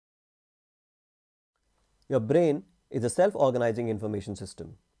Your brain is a self-organizing information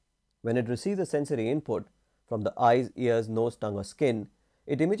system. When it receives a sensory input from the eyes, ears, nose, tongue or skin,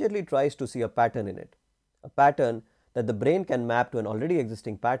 it immediately tries to see a pattern in it. A pattern that the brain can map to an already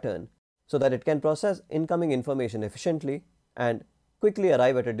existing pattern so that it can process incoming information efficiently and quickly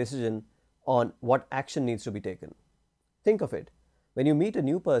arrive at a decision on what action needs to be taken. Think of it. When you meet a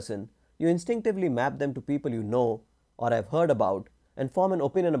new person, you instinctively map them to people you know or have heard about and form an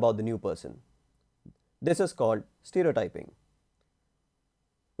opinion about the new person. This is called stereotyping.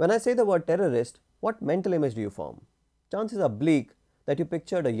 When I say the word terrorist, what mental image do you form? Chances are bleak that you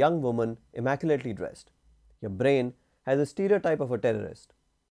pictured a young woman immaculately dressed. Your brain has a stereotype of a terrorist.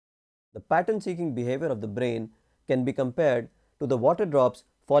 The pattern-seeking behavior of the brain can be compared to the water drops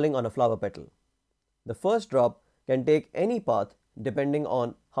falling on a flower petal. The first drop can take any path depending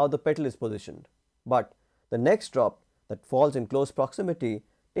on how the petal is positioned, but the next drop that falls in close proximity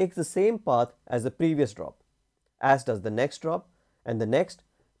takes the same path as the previous drop, as does the next drop and the next,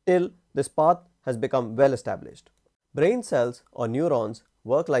 till this path has become well established. Brain cells or neurons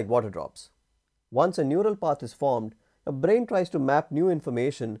work like water drops. Once a neural path is formed, your brain tries to map new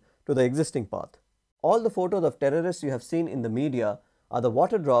information to the existing path. All the photos of terrorists you have seen in the media are the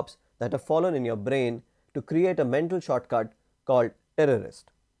water drops that have fallen in your brain to create a mental shortcut called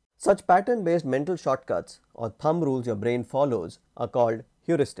terrorist. Such pattern-based mental shortcuts or thumb rules your brain follows are called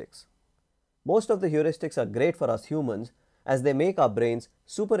heuristics. Most of the heuristics are great for us humans as they make our brains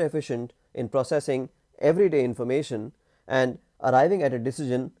super efficient in processing everyday information and arriving at a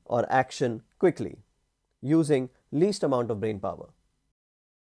decision or action quickly, using least amount of brain power.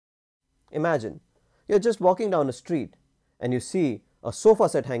 Imagine you're just walking down a street and you see a sofa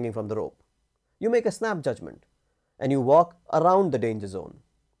set hanging from the rope. You make a snap judgment and you walk around the danger zone.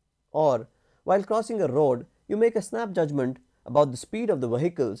 Or while crossing a road, you make a snap judgment about the speed of the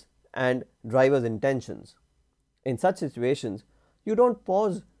vehicles and driver's intentions. In such situations, you don't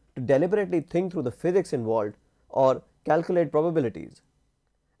pause to deliberately think through the physics involved or calculate probabilities.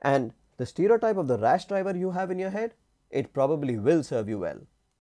 And the stereotype of the rash driver you have in your head, it probably will serve you well.